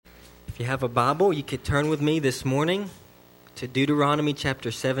If you have a Bible, you could turn with me this morning to Deuteronomy chapter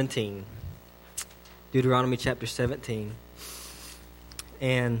 17. Deuteronomy chapter 17.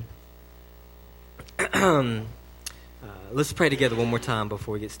 And let's pray together one more time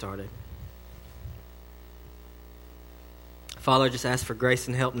before we get started. Father, I just ask for grace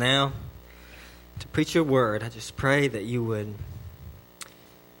and help now to preach your word. I just pray that you would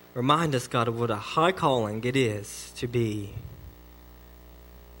remind us, God, of what a high calling it is to be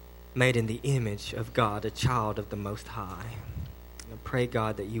made in the image of God, a child of the Most High. I pray,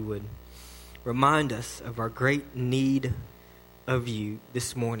 God, that you would remind us of our great need of you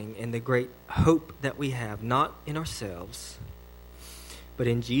this morning and the great hope that we have, not in ourselves, but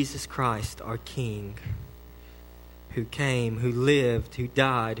in Jesus Christ, our King, who came, who lived, who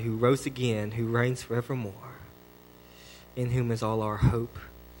died, who rose again, who reigns forevermore, in whom is all our hope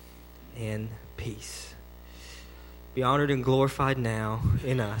and peace. Be honored and glorified now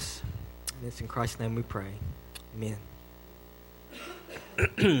in us. And it's in Christ's name we pray. Amen.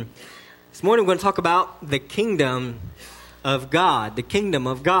 This morning we're going to talk about the kingdom of God. The kingdom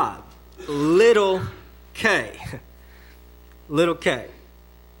of God. Little K. Little K.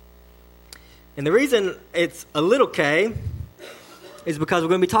 And the reason it's a little K is because we're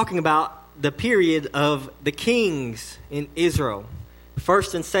going to be talking about the period of the kings in Israel.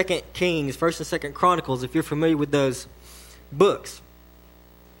 First and Second Kings, First and Second Chronicles, if you're familiar with those books.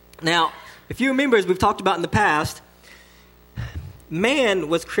 Now, if you remember, as we've talked about in the past, man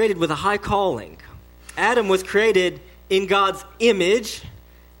was created with a high calling. Adam was created in God's image,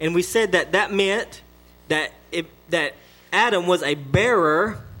 and we said that meant that Adam was a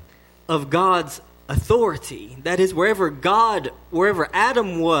bearer of God's authority. That is, wherever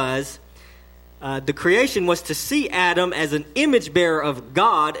Adam was, the creation was to see Adam as an image bearer of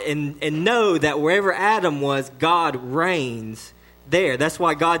God and know that wherever Adam was, God reigns there. That's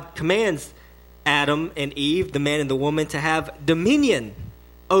why God commands Adam and Eve, the man and the woman, to have dominion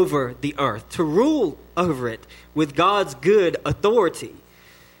over the earth, to rule over it with God's good authority.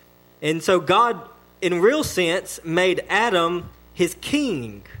 And so God, in real sense, made Adam his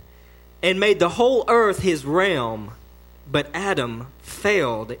king and made the whole earth his realm. But Adam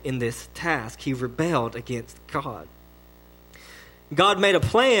failed in this task. He rebelled against God. God had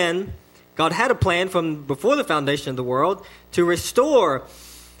a plan from before the foundation of the world to restore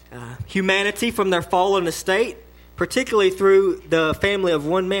humanity from their fallen estate, particularly through the family of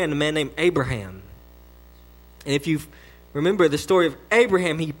one man, a man named Abraham. And if you remember the story of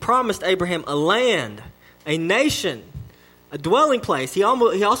Abraham, he promised Abraham a land, a nation, a dwelling place. He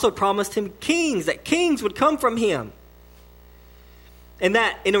also promised him kings, that kings would come from him. And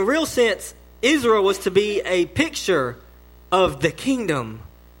that, in a real sense, Israel was to be a picture of the kingdom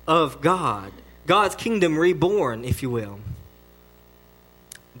of God. God's kingdom reborn, if you will.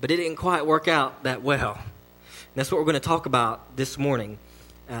 But it didn't quite work out that well. And that's what we're going to talk about this morning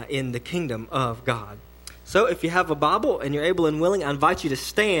in the kingdom of God. So if you have a Bible and you're able and willing, I invite you to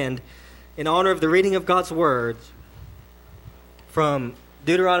stand in honor of the reading of God's words from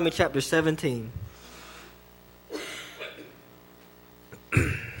Deuteronomy chapter 17.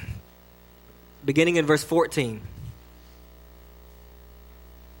 Beginning in verse 14.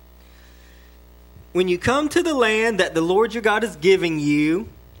 When you come to the land that the Lord your God is giving you,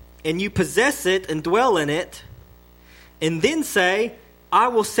 and you possess it and dwell in it, and then say, I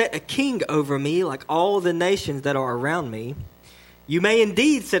will set a king over me like all the nations that are around me, you may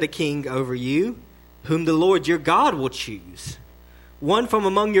indeed set a king over you, whom the Lord your God will choose. One from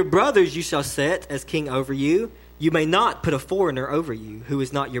among your brothers you shall set as king over you. You may not put a foreigner over you, who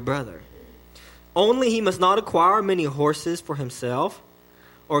is not your brother. Only he must not acquire many horses for himself,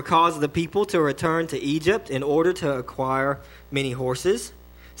 or cause the people to return to Egypt in order to acquire many horses,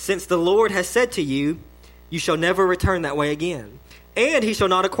 since the Lord has said to you, you shall never return that way again. And he shall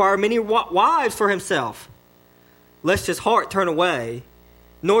not acquire many wives for himself, lest his heart turn away,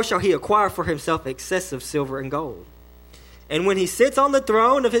 nor shall he acquire for himself excessive silver and gold. And when he sits on the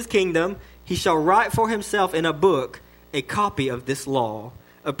throne of his kingdom, he shall write for himself in a book a copy of this law,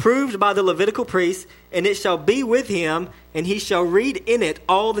 approved by the Levitical priests, and it shall be with him, and he shall read in it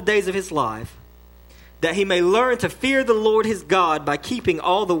all the days of his life, that he may learn to fear the Lord his God by keeping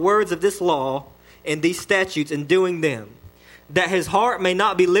all the words of this law and these statutes and doing them, that his heart may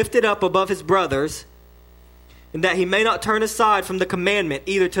not be lifted up above his brothers, and that he may not turn aside from the commandment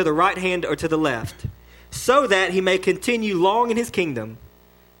either to the right hand or to the left, so that he may continue long in his kingdom,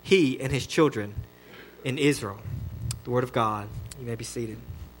 he and his children in Israel. The word of God. You may be seated.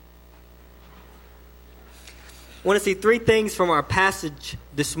 I want to see three things from our passage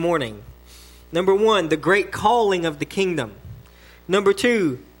this morning. Number one, the great calling of the kingdom. Number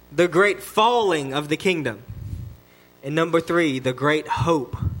two, the great falling of the kingdom. And number 3, the great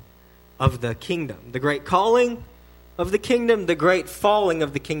hope of the kingdom. The great calling of the kingdom, the great falling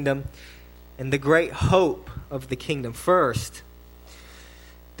of the kingdom, and the great hope of the kingdom. First,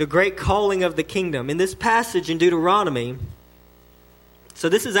 the great calling of the kingdom. In this passage in Deuteronomy, so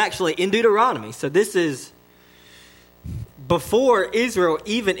this is actually in Deuteronomy. So this is before Israel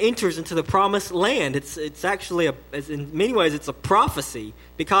even enters into the promised land. It's actually, in many ways, it's a prophecy,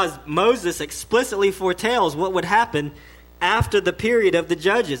 because Moses explicitly foretells what would happen after the period of the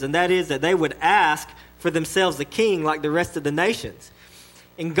judges, and that is that they would ask for themselves a king like the rest of the nations.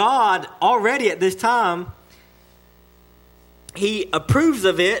 And God, already at this time, he approves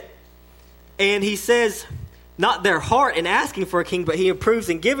of it, and he says, not their heart in asking for a king, but he approves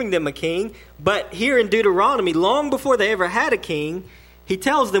in giving them a king. But here in Deuteronomy, long before they ever had a king, he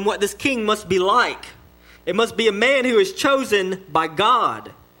tells them what this king must be like. It must be a man who is chosen by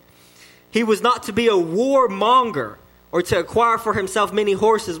God. He was not to be a warmonger or to acquire for himself many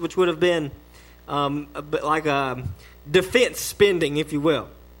horses, which would have been like a defense spending, if you will.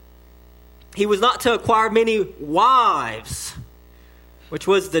 He was not to acquire many wives, which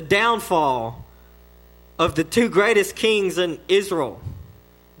was the downfall of the 2 greatest kings in Israel,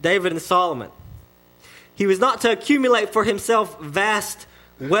 David and Solomon. He was not to accumulate for himself vast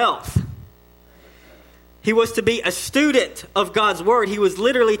wealth. He was to be a student of God's word. He was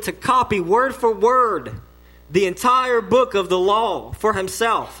literally to copy word for word the entire book of the law for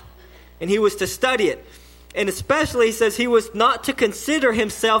himself. And he was to study it. And especially, he says, he was not to consider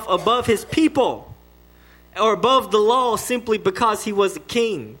himself above his people or above the law simply because he was a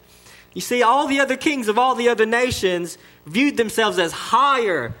king. You see, all the other kings of all the other nations viewed themselves as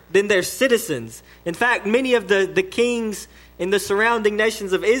higher than their citizens. In fact, many of the kings in the surrounding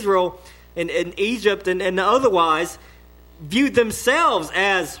nations of Israel and Egypt and otherwise viewed themselves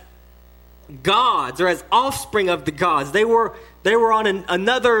as gods or as offspring of the gods. They were on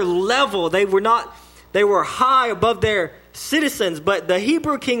another level. They were high above their citizens, but the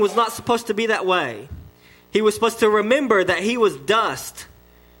Hebrew king was not supposed to be that way. He was supposed to remember that he was dust,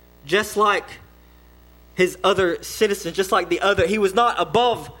 just like his other citizens, just like the other. He was not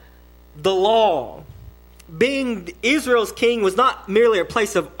above the law. Being Israel's king was not merely a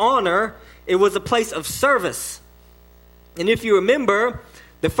place of honor, it was a place of service. And if you remember,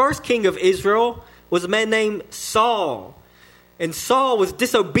 the first king of Israel was a man named Saul. And Saul was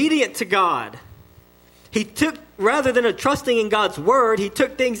disobedient to God. He took, rather than trusting in God's word, he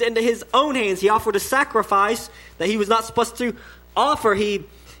took things into his own hands. He offered a sacrifice that he was not supposed to offer. He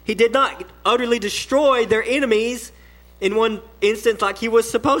did not utterly destroy their enemies in one instance like he was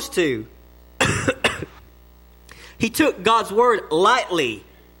supposed to. He took God's word lightly,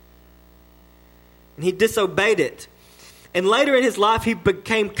 and he disobeyed it. And later in his life, he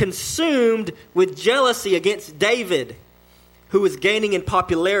became consumed with jealousy against David, who was gaining in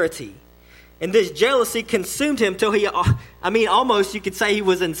popularity. And this jealousy consumed him till almost you could say he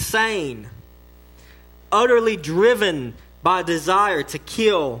was insane, utterly driven by a desire to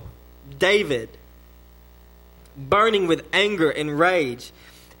kill David, burning with anger and rage.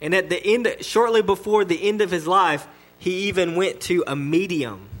 And at the end, shortly before the end of his life, he even went to a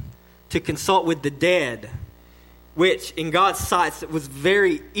medium to consult with the dead, which in God's sight was a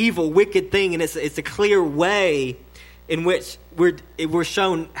very evil, wicked thing. And it's a clear way in which we're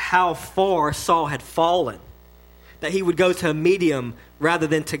shown how far Saul had fallen, that he would go to a medium rather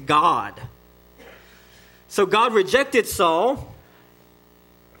than to God. So God rejected Saul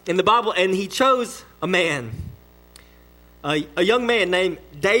in the Bible, and he chose a man, a young man named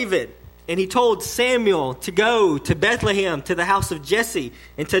David. And he told Samuel to go to Bethlehem, to the house of Jesse,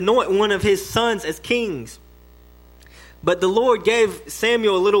 and to anoint one of his sons as kings. But the Lord gave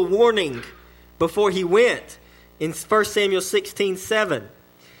Samuel a little warning before he went. In 1 Samuel 16:7,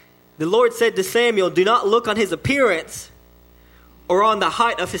 the Lord said to Samuel, "Do not look on his appearance or on the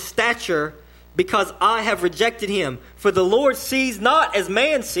height of his stature, because I have rejected him. For the Lord sees not as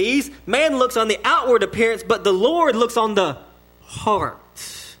man sees. Man looks on the outward appearance, but the Lord looks on the heart."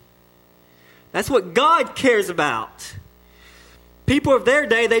 That's what God cares about. People of their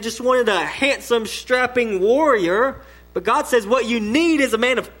day, they just wanted a handsome, strapping warrior. But God says what you need is a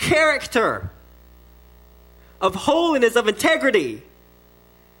man of character, of holiness, of integrity.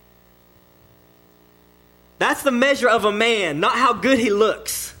 That's the measure of a man, not how good he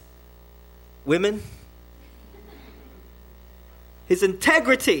looks. Women, his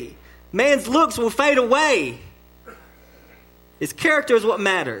integrity. Man's looks will fade away. His character is what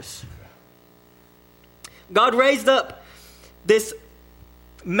matters. God raised up this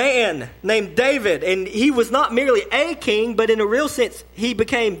man named David, and he was not merely a king, but in a real sense, he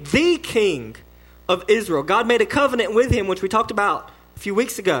became the king of Israel. God made a covenant with him, which we talked about a few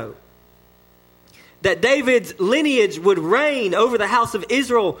weeks ago, that David's lineage would reign over the house of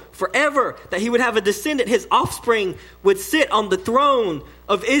Israel forever, that he would have a descendant, his offspring would sit on the throne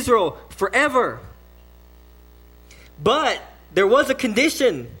of Israel forever. But there was a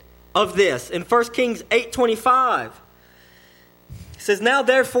condition of this in 1 Kings 8:25. It says, "Now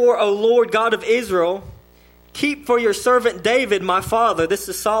therefore, O Lord God of Israel, keep for your servant David my father," this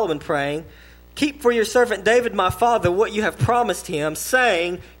is Solomon praying, "keep for your servant David my father what you have promised him,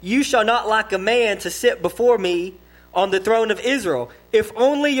 saying, you shall not lack a man to sit before me on the throne of Israel. If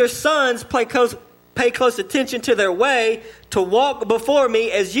only your sons pay close attention to their way to walk before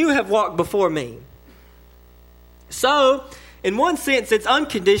me as you have walked before me." So, in one sense, it's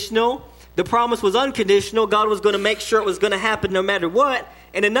unconditional. The promise was unconditional. God was going to make sure it was going to happen no matter what.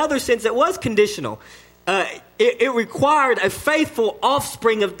 In another sense, it was conditional. It required a faithful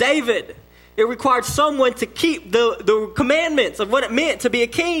offspring of David. It required someone to keep the commandments of what it meant to be a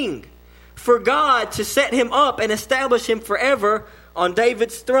king, for God to set him up and establish him forever on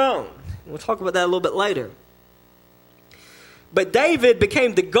David's throne. We'll talk about that a little bit later. But David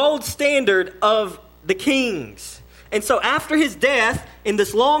became the gold standard of the kings. And so after his death, in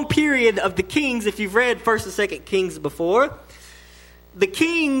this long period of the kings, if you've read 1st and 2nd Kings before, the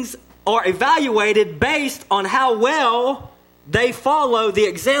kings are evaluated based on how well they follow the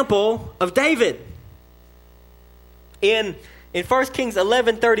example of David. In 1 Kings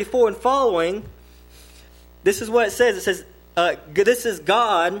 11:34 and following, this is what it says. It says, this is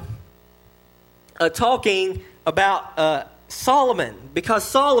God talking about Solomon, because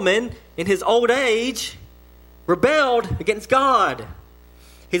Solomon, in his old age, rebelled against God.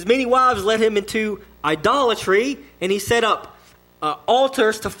 His many wives led him into idolatry, and he set up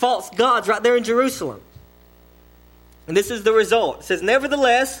altars to false gods right there in Jerusalem. And this is the result. It says,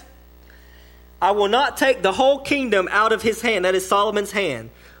 "Nevertheless, I will not take the whole kingdom out of his hand," that is Solomon's hand,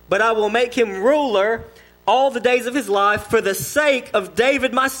 "but I will make him ruler all the days of his life for the sake of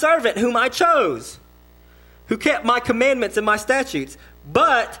David my servant, whom I chose, who kept my commandments and my statutes.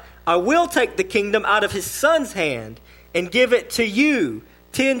 But I will take the kingdom out of his son's hand and give it to you."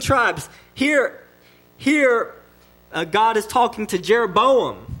 10 tribes. Here, God is talking to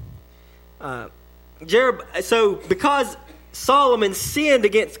Jeroboam. So because Solomon sinned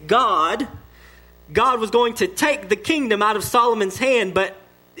against God, God was going to take the kingdom out of Solomon's hand, but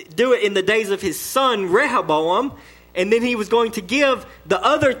do it in the days of his son Rehoboam. And then he was going to give the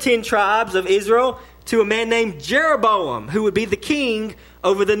other 10 tribes of Israel to a man named Jeroboam, who would be the king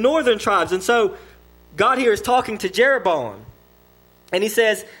over the northern tribes. And so God here is talking to Jeroboam. And he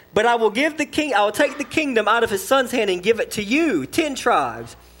says, "But I will take the kingdom out of his son's hand and give it to you, 10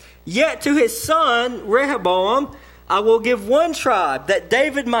 tribes. Yet to his son Rehoboam I will give 1 tribe, that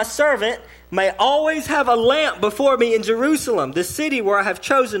David my servant may always have a lamp before me in Jerusalem, the city where I have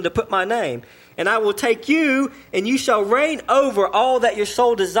chosen to put my name. And I will take you, and you shall reign over all that your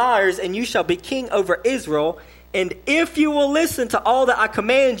soul desires, and you shall be king over Israel. And if you will listen to all that I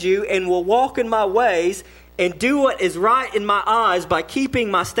command you, and will walk in my ways, and do what is right in my eyes by keeping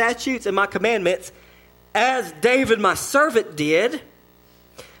my statutes and my commandments, as David my servant did,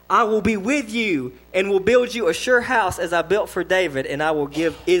 I will be with you and will build you a sure house as I built for David, and I will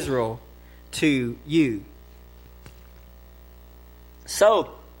give Israel to you." So,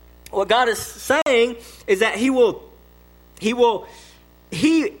 what God is saying is that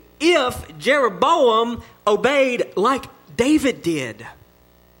if Jeroboam obeyed like David did,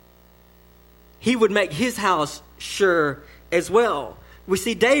 he would make his house sure as well. We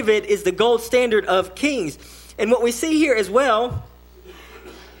see David is the gold standard of kings. And what we see here as well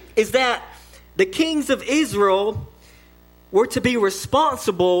is that the kings of Israel were to be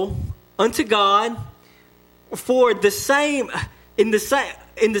responsible unto God for in the same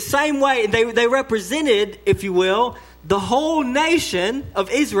way. They represented, if you will, the whole nation of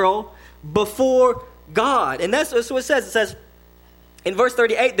Israel before God. And that's what it says. It says in verse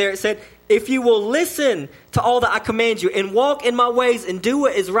 38 there, it said, "If you will listen to all that I command you and walk in my ways and do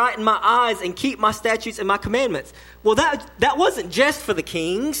what is right in my eyes and keep my statutes and my commandments." Well, that wasn't just for the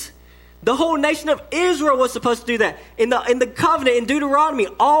kings. The whole nation of Israel was supposed to do that. In the covenant, in Deuteronomy,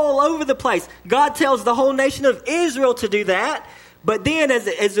 all over the place, God tells the whole nation of Israel to do that. But then as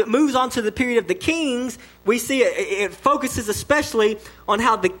it moves on to the period of the kings, we see it focuses especially on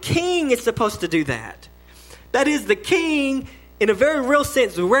how the king is supposed to do that. That is, the king, in a very real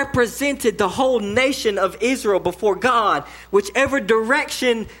sense, represented the whole nation of Israel before God. Whichever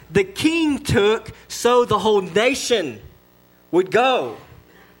direction the king took, so the whole nation would go.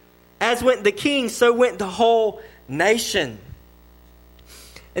 As went the king, so went the whole nation.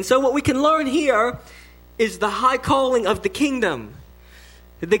 And so what we can learn here is the high calling of the kingdom.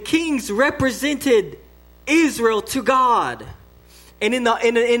 The kings represented Israel to God. And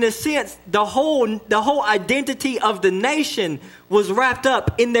in a sense, the whole identity of the nation was wrapped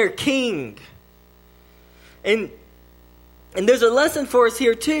up in their king. And there's a lesson for us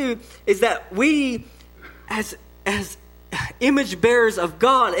here too, is that we as image bearers of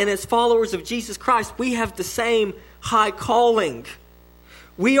God and as followers of Jesus Christ, we have the same high calling.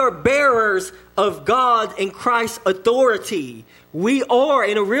 We are bearers of God and Christ's authority. We are,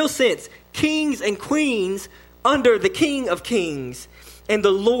 in a real sense, kings and queens under the King of Kings and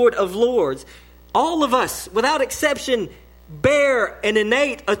the Lord of Lords. All of us, without exception, bear an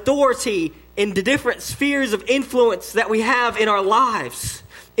innate authority in the different spheres of influence that we have in our lives,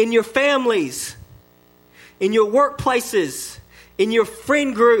 in your families, in your workplaces, in your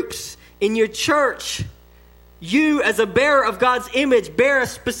friend groups, in your church. You, as a bearer of God's image, bear a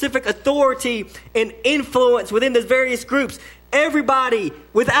specific authority and influence within the various groups. Everybody,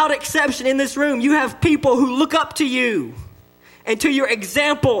 without exception in this room, you have people who look up to you and to your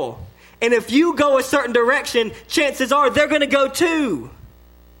example. And if you go a certain direction, chances are they're going to go too.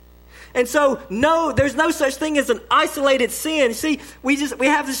 And so, no, there's no such thing as an isolated sin. See, we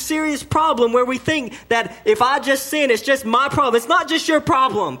have this serious problem where we think that if I just sin, it's just my problem. It's not just your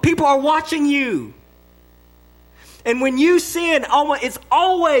problem. People are watching you. And when you sin, it's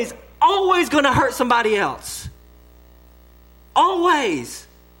always going to hurt somebody else. Always.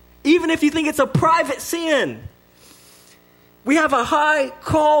 Even if you think it's a private sin. We have a high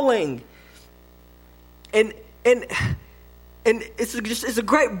calling. And it's a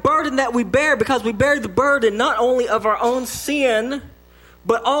great burden that we bear, because we bear the burden not only of our own sin,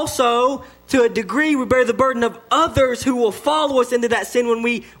 but also, to a degree, we bear the burden of others who will follow us into that sin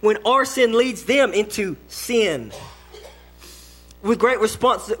when our sin leads them into sin. With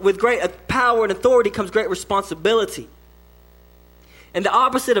great power and authority comes great responsibility. And the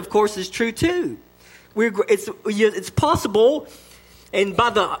opposite, of course, is true too. It's possible, and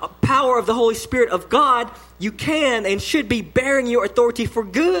by the power of the Holy Spirit of God, you can and should be bearing your authority for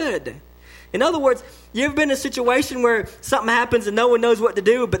good. In other words, you ever been in a situation where something happens and no one knows what to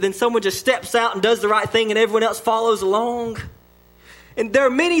do, but then someone just steps out and does the right thing and everyone else follows along? And there are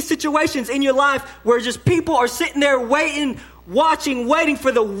many situations in your life where just people are sitting there waiting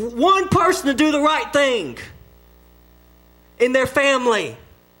for the one person to do the right thing. In their family,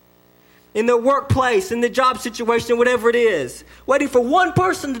 in their workplace, in the job situation, whatever it is. Waiting for one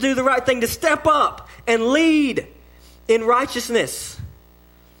person to do the right thing, to step up and lead in righteousness.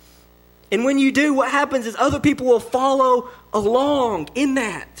 And when you do, what happens is other people will follow along in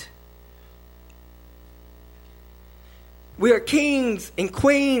that. We are kings and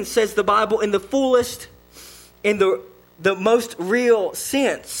queens, says the Bible, in the fullest and the most real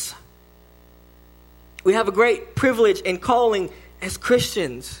sense. We have a great privilege and calling as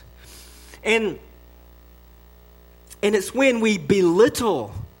Christians. And it's when we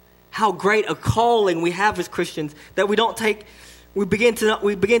belittle how great a calling we have as Christians that we begin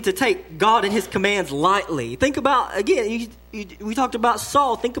to take God and his commands lightly. Think about, again, we talked about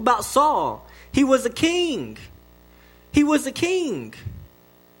Saul. Think about Saul. He was a king. He was a king.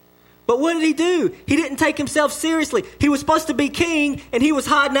 But what did he do? He didn't take himself seriously. He was supposed to be king, and he was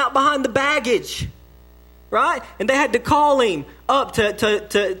hiding out behind the baggage. Right? And they had to call him up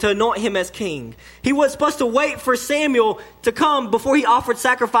to anoint him as king. He was supposed to wait for Samuel to come before he offered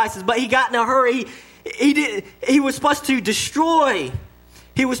sacrifices, but he got in a hurry. He was supposed to destroy.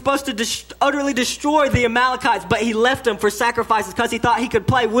 He was supposed to utterly destroy the Amalekites, but he left them for sacrifices because he thought he could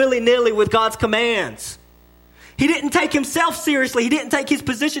play willy-nilly with God's commands. He didn't take himself seriously. He didn't take his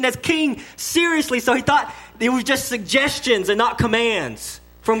position as king seriously, so he thought it was just suggestions and not commands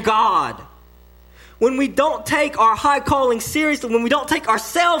from God. When we don't take our high calling seriously, when we don't take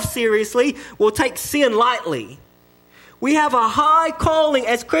ourselves seriously, we'll take sin lightly. We have a high calling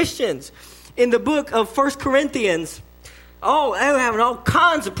as Christians. In the book of 1 Corinthians, they were having all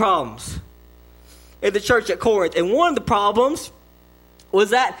kinds of problems in the church at Corinth. And one of the problems was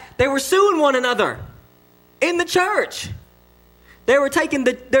that they were suing one another in the church. They were taking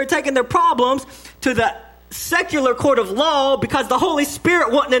their problems to the secular court of law because the Holy Spirit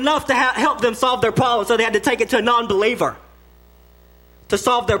wasn't enough to help them solve their problems, so they had to take it to a non-believer to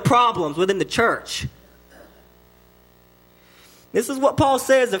solve their problems within the church. This is what Paul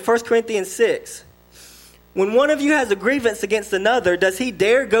says in 1 Corinthians 6. When one of you has a grievance against another, does he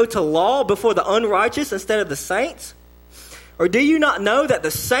dare go to law before the unrighteous instead of the saints? Or do you not know that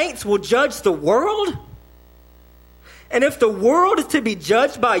the saints will judge the world? And if the world is to be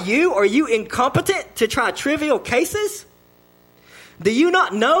judged by you, are you incompetent to try trivial cases? Do you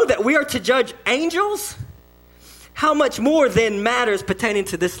not know that we are to judge angels? How much more then matters pertaining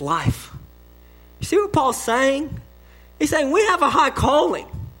to this life? You see what Paul's saying? He's saying we have a high calling.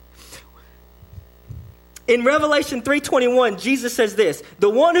 In Revelation 3:21, Jesus says this, the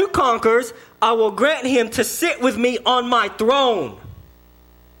one who conquers, I will grant him to sit with me on my throne,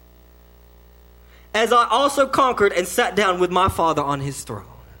 as I also conquered and sat down with my Father on his throne.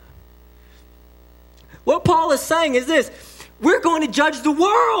 What Paul is saying is this, we're going to judge the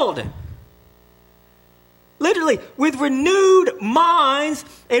world. Literally, with renewed minds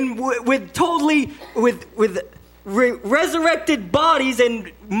and with resurrected bodies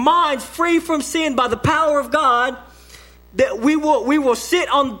and minds free from sin by the power of God, that we will sit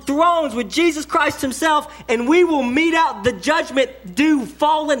on thrones with Jesus Christ himself, and we will mete out the judgment due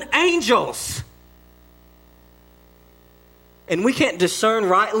fallen angels. And we can't discern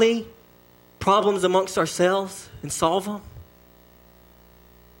rightly problems amongst ourselves and solve them.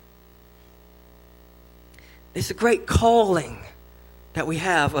 It's a great calling that we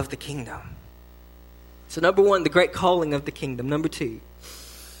have of the kingdom. So number one, the great calling of the kingdom. Number two,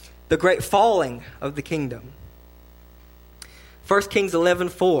 the great falling of the kingdom. 1 Kings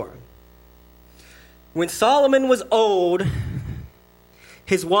 11:4. When Solomon was old,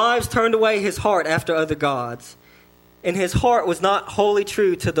 his wives turned away his heart after other gods, and his heart was not wholly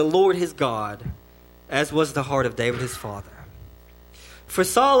true to the Lord his God, as was the heart of David his father. For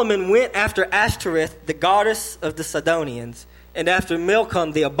Solomon went after Ashtoreth, the goddess of the Sidonians, and after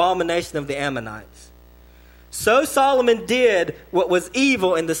Milcom, the abomination of the Ammonites. So Solomon did what was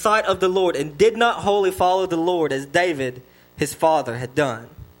evil in the sight of the Lord, and did not wholly follow the Lord as David his father had done.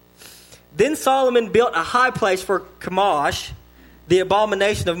 Then Solomon built a high place for Chemosh, the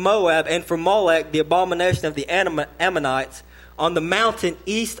abomination of Moab, and for Molech, the abomination of the Ammonites, on the mountain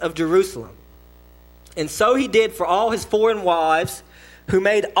east of Jerusalem. And so he did for all his foreign wives, who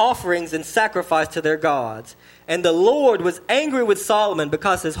made offerings and sacrifice to their gods. And the Lord was angry with Solomon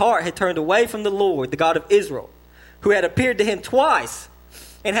because his heart had turned away from the Lord, the God of Israel, who had appeared to him twice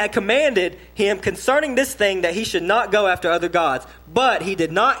and had commanded him concerning this thing that he should not go after other gods. But he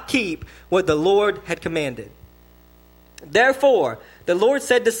did not keep what the Lord had commanded. Therefore, the Lord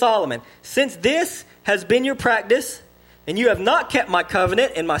said to Solomon, since this has been your practice, and you have not kept my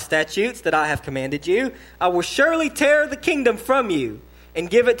covenant and my statutes that I have commanded you, I will surely tear the kingdom from you and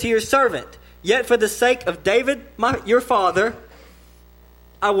give it to your servant. Yet for the sake of David, your father,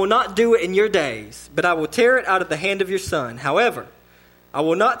 I will not do it in your days, but I will tear it out of the hand of your son. However, I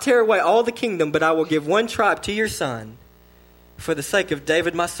will not tear away all the kingdom, but I will give one tribe to your son for the sake of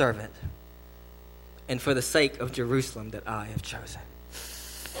David my servant and for the sake of Jerusalem that I have chosen.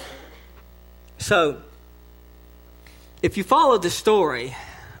 So, if you follow the story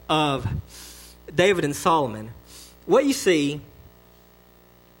of David and Solomon, what you see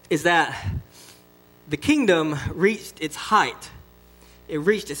is that the kingdom reached its height. It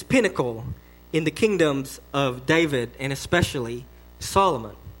reached its pinnacle in the kingdoms of David and especially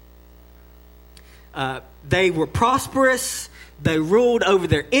Solomon. They were prosperous. They ruled over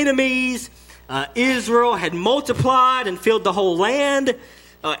their enemies. Israel had multiplied and filled the whole land.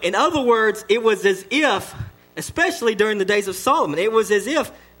 In other words, it was as if, especially during the days of Solomon, it was as if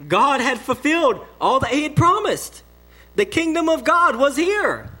God had fulfilled all that he had promised. The kingdom of God was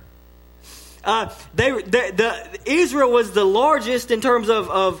here. Israel was the largest in terms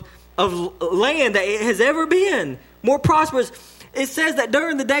of land that it has ever been. More prosperous. It says that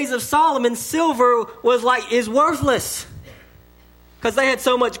during the days of Solomon, silver is worthless because they had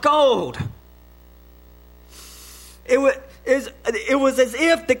so much gold. It was as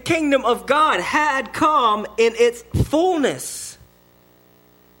if the kingdom of God had come in its fullness.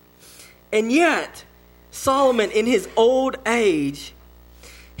 And yet, Solomon, in his old age,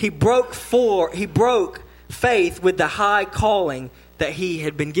 he broke faith with the high calling that he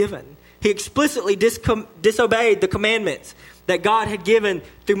had been given. He explicitly disobeyed the commandments that God had given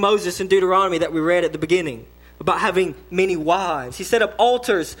through Moses in Deuteronomy that we read at the beginning about having many wives. He set up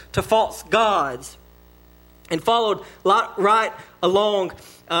altars to false gods and followed right along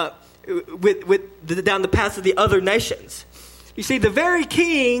down the paths of the other nations. You see, the very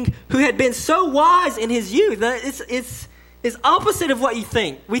king who had been so wise in his youth, it's opposite of what you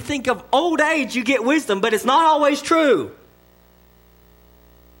think. We think of old age, you get wisdom, but it's not always true.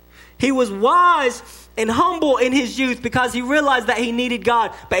 He was wise and humble in his youth because he realized that he needed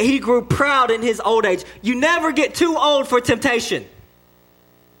God, but he grew proud in his old age. You never get too old for temptation.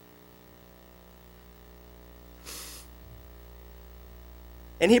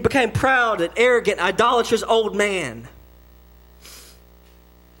 And he became proud and arrogant, idolatrous old man.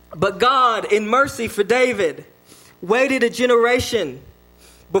 But God, in mercy for David, waited a generation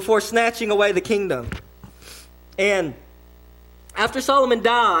before snatching away the kingdom. And after Solomon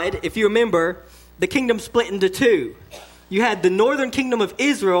died, if you remember, the kingdom split into two. You had the northern kingdom of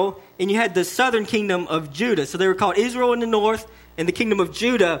Israel, and you had the southern kingdom of Judah. So they were called Israel in the north and the kingdom of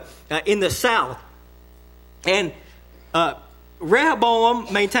Judah in the south. And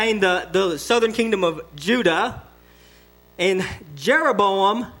Rehoboam maintained the southern kingdom of Judah, and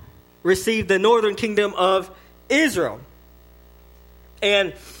Jeroboam received the northern kingdom of Israel.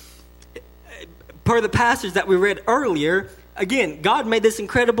 And per the passage that we read earlier, again, God made this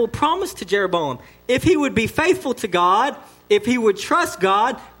incredible promise to Jeroboam. If he would be faithful to God, if he would trust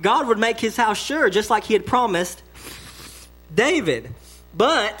God, God would make his house sure, just like he had promised David.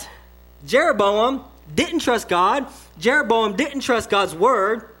 But Jeroboam didn't trust God. Jeroboam didn't trust God's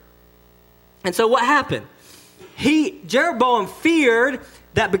word. And so what happened? Jeroboam feared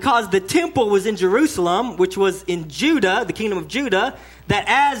that because the temple was in Jerusalem, which was in Judah, the kingdom of Judah, that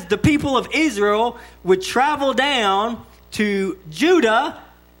as the people of Israel would travel down to Judah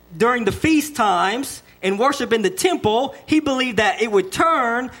during the feast times and worship in the temple, he believed that it would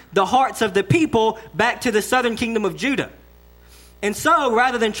turn the hearts of the people back to the southern kingdom of Judah. And so,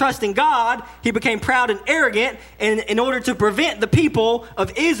 rather than trusting God, he became proud and arrogant. And in order to prevent the people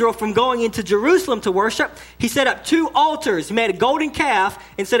of Israel from going into Jerusalem to worship, he set up two altars. He made a golden calf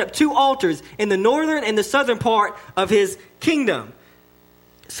and set up two altars in the northern and the southern part of his kingdom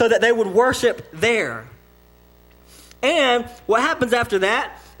so that they would worship there. And what happens after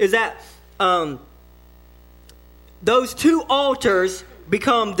that is that those two altars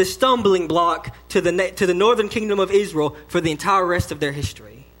become the stumbling block to the northern kingdom of Israel for the entire rest of their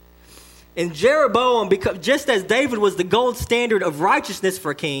history. And Jeroboam, just as David was the gold standard of righteousness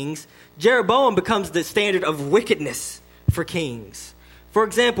for kings, Jeroboam becomes the standard of wickedness for kings. For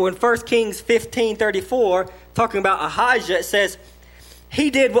example, in 1 Kings 15:34, talking about Ahijah, it says, "He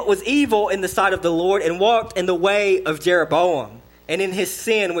did what was evil in the sight of the Lord and walked in the way of Jeroboam, and in his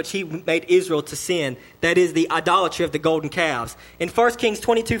sin which he made Israel to sin," that is the idolatry of the golden calves. In 1 Kings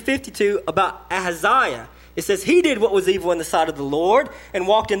 22:52 about Ahaziah, it says, "He did what was evil in the sight of the Lord and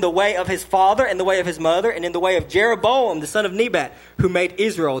walked in the way of his father and the way of his mother and in the way of Jeroboam, the son of Nebat, who made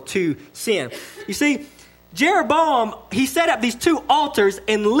Israel to sin." You see, Jeroboam, he set up these two altars,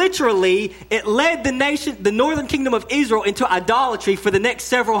 and literally it led the nation, the northern kingdom of Israel, into idolatry for the next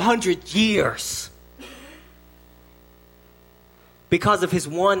several hundred years because of his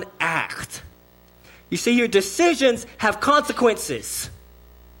one act. You see, your decisions have consequences,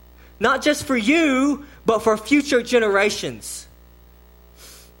 not just for you, but for future generations.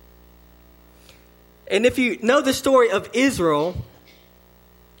 And if you know the story of Israel,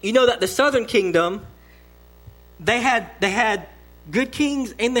 you know that the southern kingdom, they had good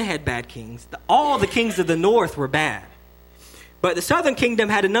kings and they had bad kings. All the kings of the north were bad. But the southern kingdom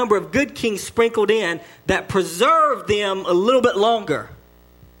had a number of good kings sprinkled in that preserved them a little bit longer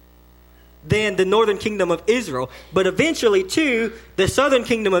than the northern kingdom of Israel. But eventually, too, the southern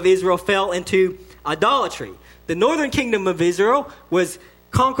kingdom of Israel fell into idolatry. The northern kingdom of Israel was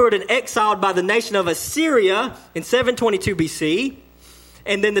conquered and exiled by the nation of Assyria in 722 BC.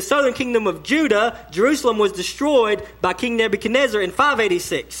 And then the southern kingdom of Judah, Jerusalem, was destroyed by King Nebuchadnezzar in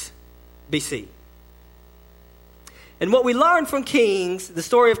 586 BC. And what we learn from Kings, the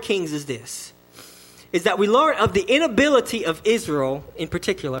story of Kings, is this, is that we learn of the inability of Israel in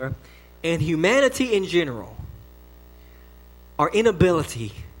particular, and humanity in general, our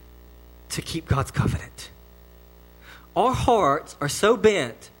inability to keep God's covenant. Our hearts are so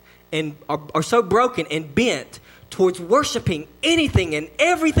bent and are so broken and bent towards worshiping anything and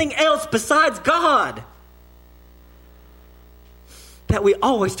everything else besides God that we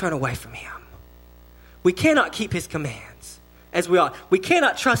always turn away from Him. We cannot keep His commands as we ought. We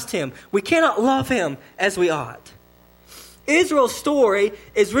cannot trust Him. We cannot love Him as we ought. Israel's story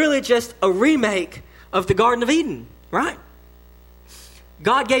is really just a remake of the Garden of Eden, right?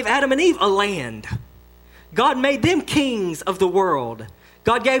 God gave Adam and Eve a land. God made them kings of the world.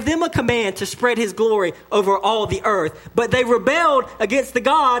 God gave them a command to spread His glory over all the earth. But they rebelled against the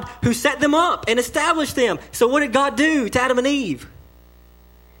God who set them up and established them. So what did God do to Adam and Eve?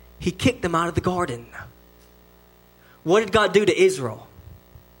 He kicked them out of the garden. What did God do to Israel?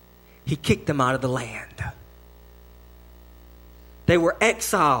 He kicked them out of the land. They were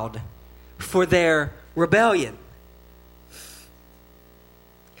exiled for their rebellion.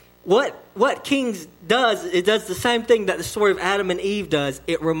 What Kings does, it does the same thing that the story of Adam and Eve does.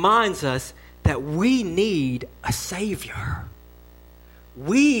 It reminds us that we need a Savior.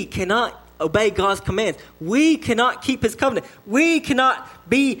 We cannot obey God's commands. We cannot keep his covenant. We cannot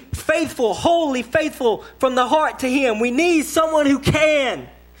be faithful, wholly faithful from the heart to him. We need someone who can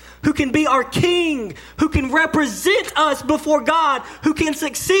be our king, who can represent us before God, who can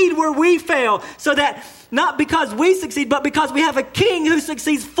succeed where we fail, so that not because we succeed, but because we have a king who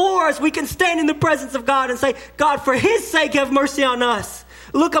succeeds for us, we can stand in the presence of God and say, God, for his sake, have mercy on us.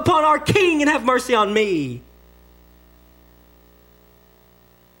 Look upon our king and have mercy on me.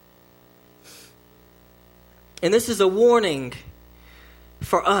 And this is a warning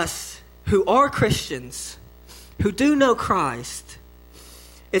for us who are Christians, who do know Christ.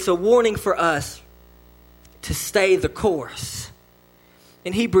 It's a warning for us to stay the course.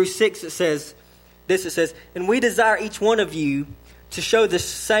 In Hebrews 6 it says, and we desire each one of you to show the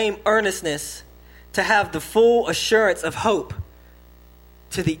same earnestness, to have the full assurance of hope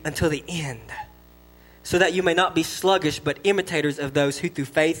until the end, so that you may not be sluggish, but imitators of those who through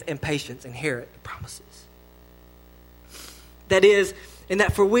faith and patience inherit the promises. That is, and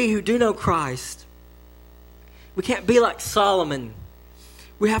that for we who do know Christ, we can't be like Solomon.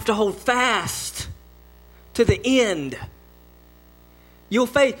 We have to hold fast to the end. You'll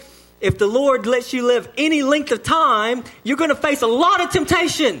face, if the Lord lets you live any length of time, you're going to face a lot of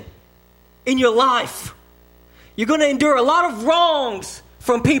temptation in your life. You're going to endure a lot of wrongs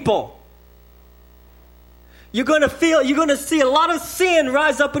from people. You're going to see a lot of sin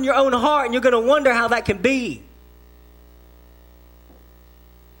rise up in your own heart, and you're going to wonder how that can be.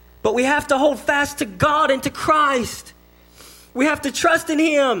 But we have to hold fast to God and to Christ. We have to trust in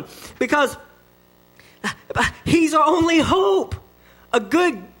him because he's our only hope. A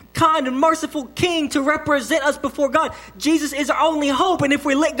good, kind, and merciful king to represent us before God. Jesus is our only hope, and if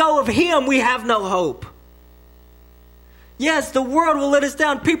we let go of him, we have no hope. Yes, the world will let us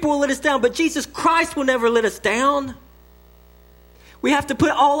down, people will let us down, but Jesus Christ will never let us down. We have to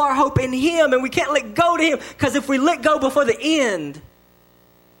put all our hope in him, and we can't let go to him, because if we let go before the end,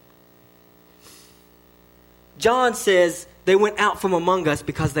 John says they went out from among us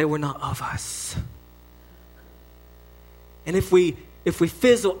because they were not of us. And if we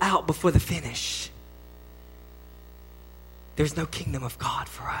fizzle out before the finish, there's no kingdom of God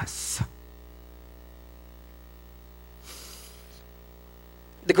for us.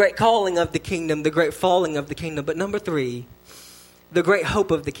 The great calling of the kingdom, the great falling of the kingdom. But number 3, the great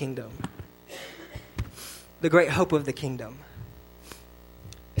hope of the kingdom. The great hope of the kingdom.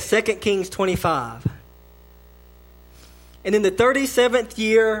 2 Kings 25. And in the 37th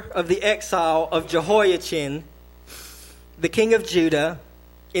year of the exile of Jehoiachin, the king of Judah,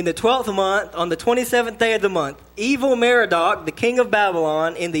 in the 12th month, on the 27th day of the month, evil Merodach, the king of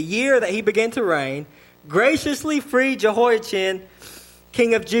Babylon, in the year that he began to reign, graciously freed Jehoiachin,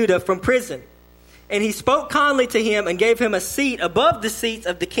 king of Judah, from prison. And he spoke kindly to him and gave him a seat above the seats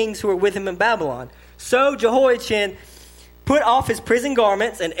of the kings who were with him in Babylon. So Jehoiachin put off his prison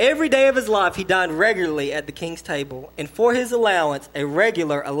garments, and every day of his life he dined regularly at the king's table. And for his allowance, a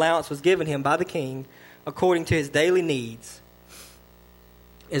regular allowance was given him by the king, according to his daily needs,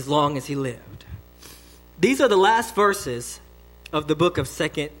 as long as he lived. These are the last verses of the book of 2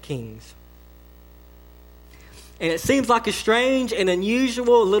 Kings. And it seems like a strange and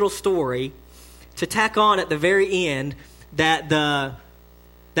unusual little story to tack on at the very end that the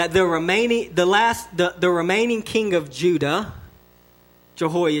remaining king of Judah,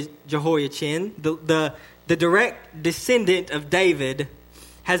 Jehoiachin, the direct descendant of David,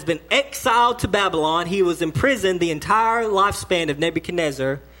 has been exiled to Babylon. He was imprisoned the entire lifespan of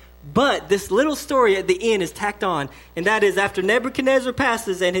Nebuchadnezzar. But this little story at the end is tacked on, and that is after Nebuchadnezzar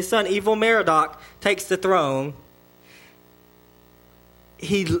passes and his son evil Merodach takes the throne,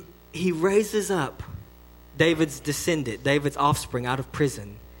 he raises up David's descendant, David's offspring, out of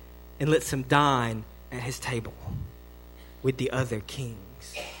prison and lets him dine at his table with the other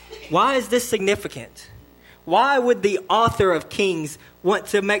kings. Why is this significant? Why would the author of Kings want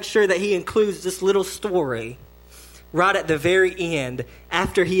to make sure that he includes this little story right at the very end,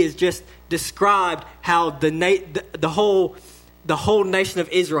 after he has just described how the whole nation of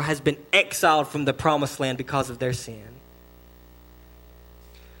Israel has been exiled from the promised land because of their sin?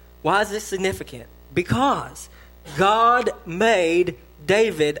 Why is this significant? Because God made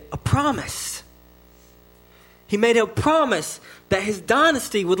David a promise. He made a promise that his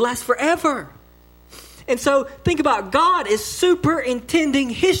dynasty would last forever. And so think about, God is superintending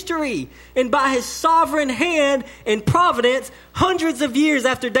history. And by his sovereign hand and providence, hundreds of years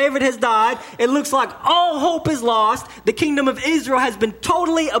after David has died, it looks like all hope is lost. The kingdom of Israel has been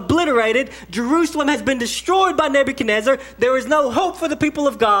totally obliterated. Jerusalem has been destroyed by Nebuchadnezzar. There is no hope for the people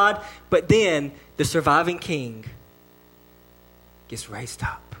of God. But then the surviving king gets raised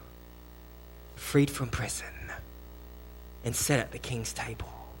up. freed from prison and set at the king's table.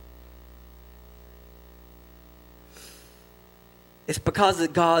 It's because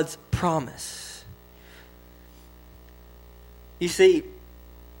of God's promise. You see,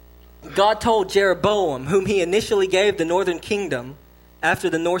 God told Jeroboam, whom he initially gave the northern kingdom after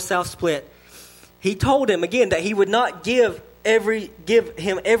the north-south split, he told him again that he would not give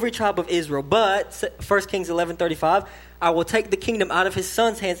him every tribe of Israel, but 1 Kings 11:35, I will take the kingdom out of his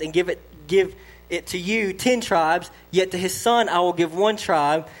son's hands and give it to you 10 tribes, yet to his son I will give 1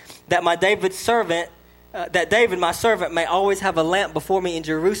 tribe, that David my servant may always have a lamp before me in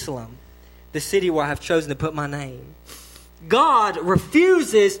Jerusalem, the city where I have chosen to put my name. God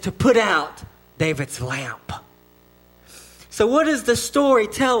refuses to put out David's lamp. So what does the story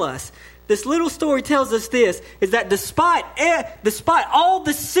tell us? This little story tells us this, is that despite all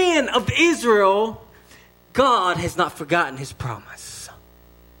the sin of Israel, God has not forgotten his promise.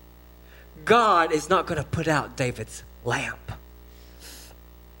 God is not going to put out David's lamp.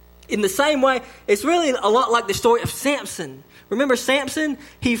 In the same way, it's really a lot like the story of Samson. Remember Samson?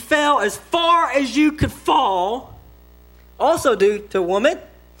 He fell as far as you could fall, also due to a woman.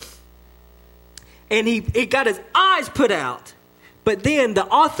 And he got his eyes put out. But then the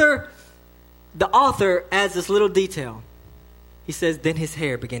author adds this little detail. He says, then his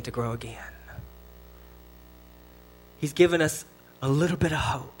hair began to grow again. He's given us a little bit of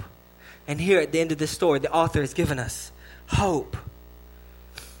hope. And here at the end of this story, the author has given us hope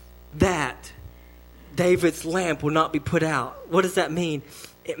that David's lamp will not be put out. What does that mean?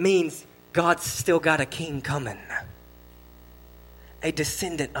 It means God's still got a king coming. A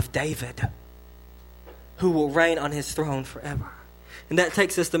descendant of David who will reign on his throne forever. And that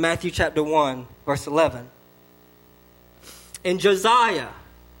takes us to Matthew chapter 1, verse 11. And Josiah,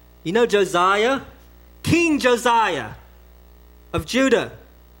 you know Josiah? King Josiah of Judah,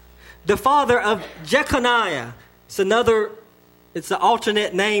 the father of Jeconiah. It's an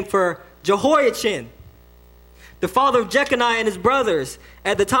alternate name for Jehoiachin. The father of Jeconiah and his brothers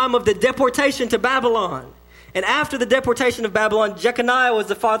at the time of the deportation to Babylon. And after the deportation of Babylon, Jeconiah was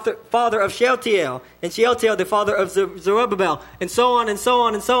the father of Shealtiel, and Shealtiel the father of Zerubbabel, and so on and so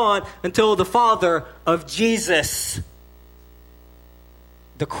on and so on, until the father of Jesus,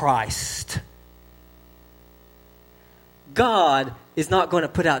 the Christ. God is not going to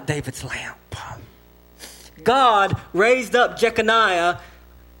put out David's lamp. God raised up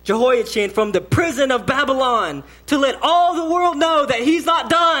Jehoiachin from the prison of Babylon to let all the world know that he's not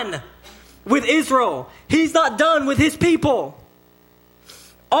done with Israel. He's not done with his people.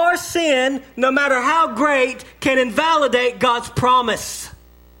 Our sin, no matter how great, can invalidate God's promise.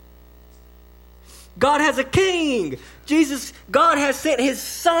 God has a king. God has sent his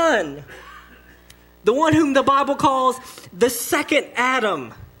son, the one whom the Bible calls the second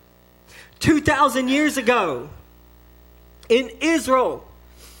Adam, 2,000 years ago in Israel,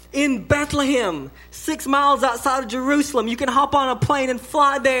 in Bethlehem, 6 miles outside of Jerusalem. You can hop on a plane and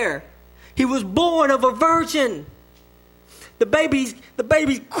fly there. He was born of a virgin. The baby's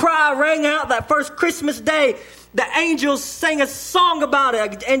cry rang out that first Christmas day. The angels sang a song about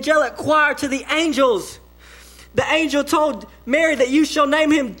it, an angelic choir to the angels. The angel told Mary that you shall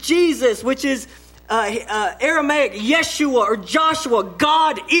name him Jesus, which is Aramaic Yeshua or Joshua.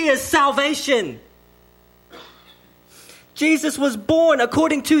 God is salvation. Jesus was born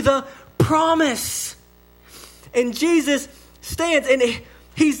according to the promise. And Jesus stands and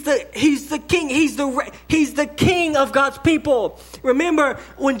He's the king. He's the king of God's people. Remember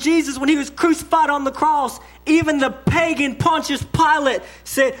when he was crucified on the cross, even the pagan Pontius Pilate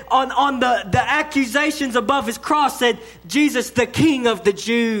said on the accusations above his cross said, Jesus, the King of the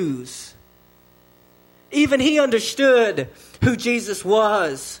Jews. Even he understood who Jesus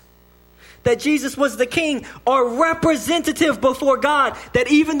was. That Jesus was the king or representative before God. That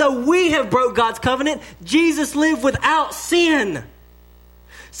even though we have broke God's covenant, Jesus lived without sin.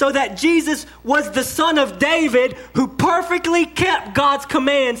 So that Jesus was the son of David who perfectly kept God's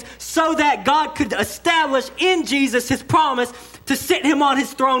commands so that God could establish in Jesus his promise to sit him on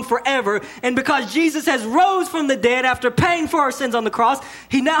his throne forever. And because Jesus has rose from the dead after paying for our sins on the cross,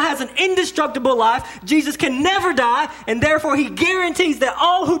 he now has an indestructible life. Jesus can never die, and therefore he guarantees that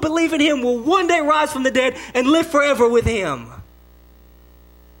all who believe in him will one day rise from the dead and live forever with him.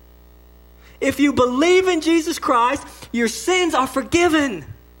 If you believe in Jesus Christ, your sins are forgiven.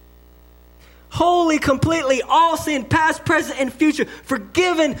 holy, completely, all sin, past, present, and future,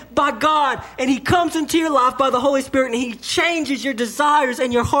 forgiven by God. And he comes into your life by the Holy Spirit, and he changes your desires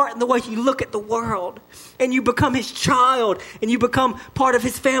and your heart and the way you look at the world. And you become his child, and you become part of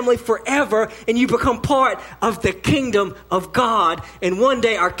his family forever, and you become part of the kingdom of God. And one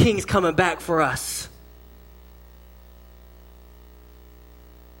day our king's coming back for us.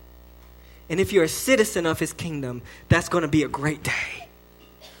 And if you're a citizen of his kingdom, that's going to be a great day.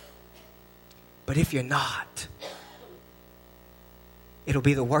 But if you're not, it'll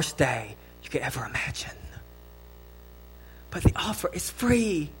be the worst day you could ever imagine. But the offer is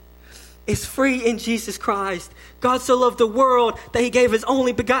free. It's free in Jesus Christ. God so loved the world that he gave his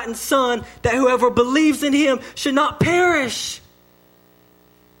only begotten Son, that whoever believes in him should not perish,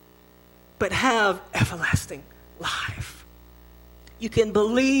 but have everlasting life. You can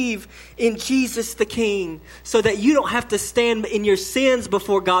believe in Jesus the King so that you don't have to stand in your sins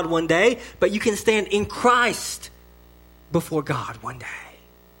before God one day, but you can stand in Christ before God one day.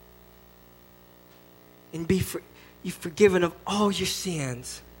 And you're forgiven of all your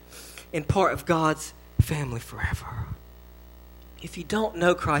sins and part of God's family forever. If you don't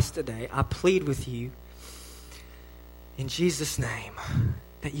know Christ today, I plead with you in Jesus' name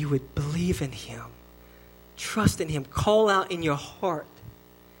that you would believe in him. Trust in him. Call out in your heart.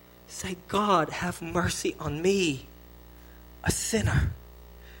 Say, God, have mercy on me, a sinner.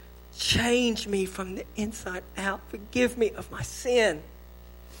 Change me from the inside out. Forgive me of my sin.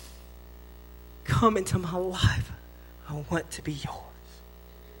 Come into my life. I want to be yours.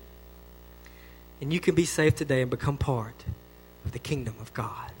 And you can be saved today and become part of the kingdom of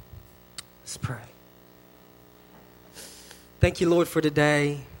God. Let's pray. Thank you, Lord, for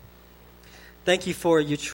today. Thank you for your